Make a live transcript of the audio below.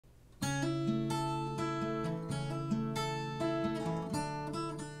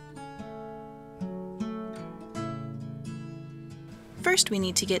First, we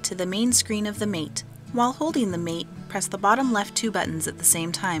need to get to the main screen of the MATE. While holding the MATE, press the bottom left two buttons at the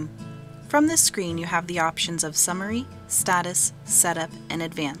same time. From this screen, you have the options of Summary, Status, Setup, and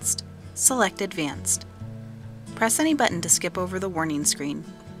Advanced. Select Advanced. Press any button to skip over the warning screen.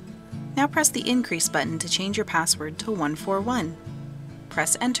 Now press the Increase button to change your password to 141.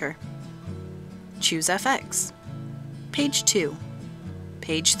 Press Enter. Choose FX. Page 2.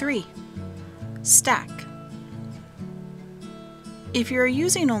 Page 3. Stack. If you are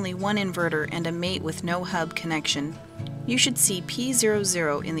using only one inverter and a MATE with no hub connection, you should see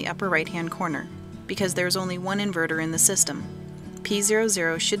P00 in the upper right-hand corner, because there is only one inverter in the system.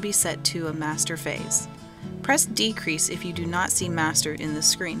 P00 should be set to a master phase. Press Decrease if you do not see master in the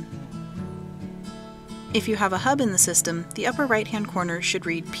screen. If you have a hub in the system, the upper right-hand corner should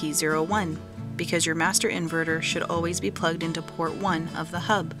read P01, because your master inverter should always be plugged into port 1 of the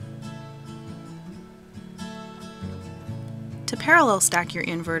hub. To parallel stack your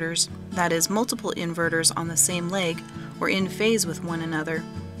inverters, that is, multiple inverters on the same leg or in phase with one another,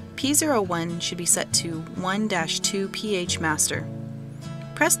 P01 should be set to 1-2 pH master.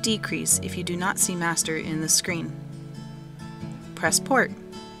 Press Decrease if you do not see master in the screen. Press Port.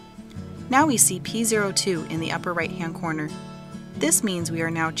 Now we see P02 in the upper right-hand corner. This means we are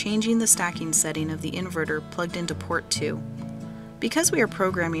now changing the stacking setting of the inverter plugged into port 2. Because we are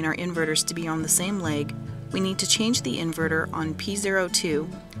programming our inverters to be on the same leg, we need to change the inverter on P02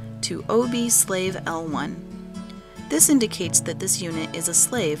 to OB slave L1. This indicates that this unit is a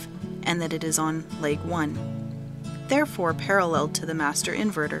slave and that it is on leg 1, therefore paralleled to the master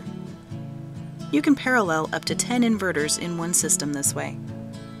inverter. You can parallel up to 10 inverters in one system this way.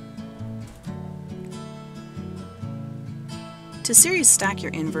 To series stack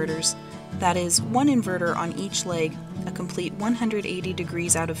your inverters, that is, one inverter on each leg, a complete 180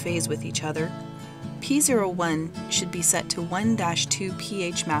 degrees out of phase with each other, P01 should be set to 1-2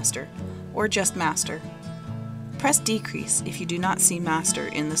 pH master, or just master. Press Decrease if you do not see master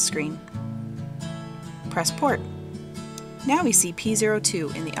in the screen. Press Port. Now we see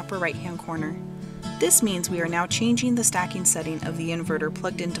P02 in the upper right-hand corner. This means we are now changing the stacking setting of the inverter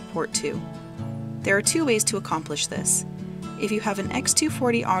plugged into port 2. There are two ways to accomplish this. If you have an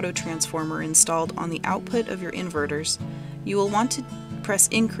X240 auto transformer installed on the output of your inverters, you will want to press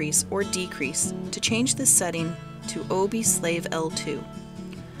Increase or Decrease to change this setting to OB slave L2.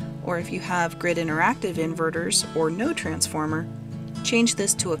 Or if you have grid interactive inverters or no transformer, change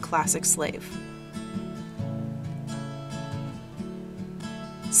this to a classic slave.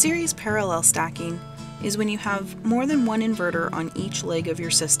 Series parallel stacking is when you have more than one inverter on each leg of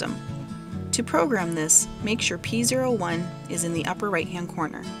your system. To program this, make sure P01 is in the upper right-hand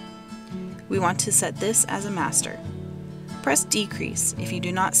corner. We want to set this as a master. Press Decrease if you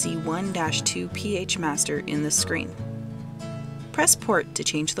do not see 1-2 pH master in the screen. Press Port to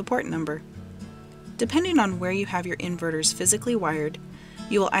change the port number. Depending on where you have your inverters physically wired,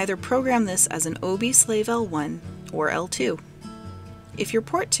 you will either program this as an OB slave L1 or L2. If your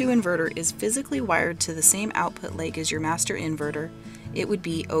port 2 inverter is physically wired to the same output leg as your master inverter, it would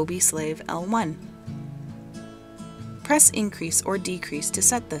be OB slave L1. Press Increase or Decrease to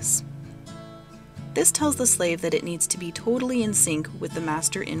set this. This tells the slave that it needs to be totally in sync with the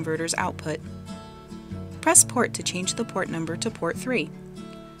master inverter's output. Press Port to change the port number to port 3.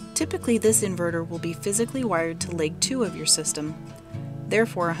 Typically, this inverter will be physically wired to leg 2 of your system,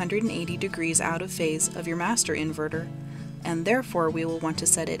 therefore 180 degrees out of phase of your master inverter, and therefore we will want to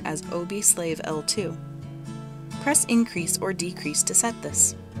set it as OB slave L2. Press Increase or Decrease to set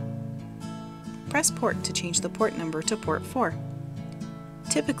this. Press Port to change the port number to port 4.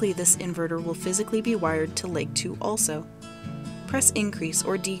 Typically, this inverter will physically be wired to leg 2 also. Press Increase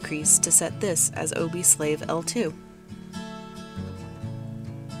or Decrease to set this as OB slave L2.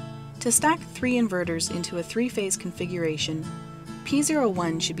 To stack 3 inverters into a 3-phase configuration,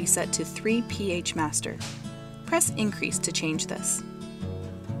 P01 should be set to 3 pH master. Press Increase to change this.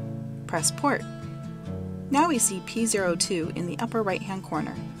 Press Port. Now we see P02 in the upper right-hand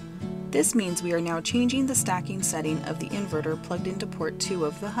corner. This means we are now changing the stacking setting of the inverter plugged into port 2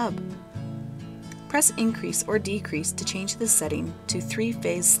 of the hub. Press Increase or Decrease to change this setting to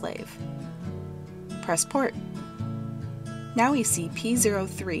 3-phase slave. Press Port. Now we see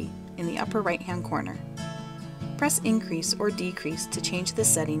P03 in the upper right-hand corner. Press Increase or Decrease to change the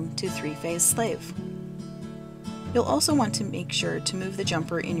setting to 3-phase slave. You'll also want to make sure to move the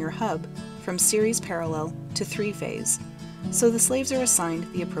jumper in your hub from series parallel to 3-phase, so the slaves are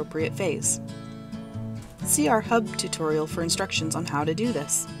assigned the appropriate phase. See our hub tutorial for instructions on how to do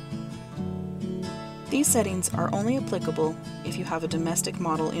this. These settings are only applicable if you have a domestic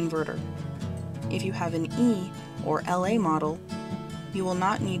model inverter. If you have an E or LA model, You will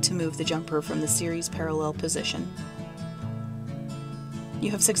not need to move the jumper from the series parallel position.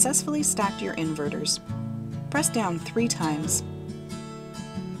 You have successfully stacked your inverters. Press down 3 times.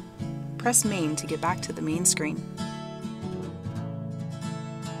 Press Main to get back to the main screen.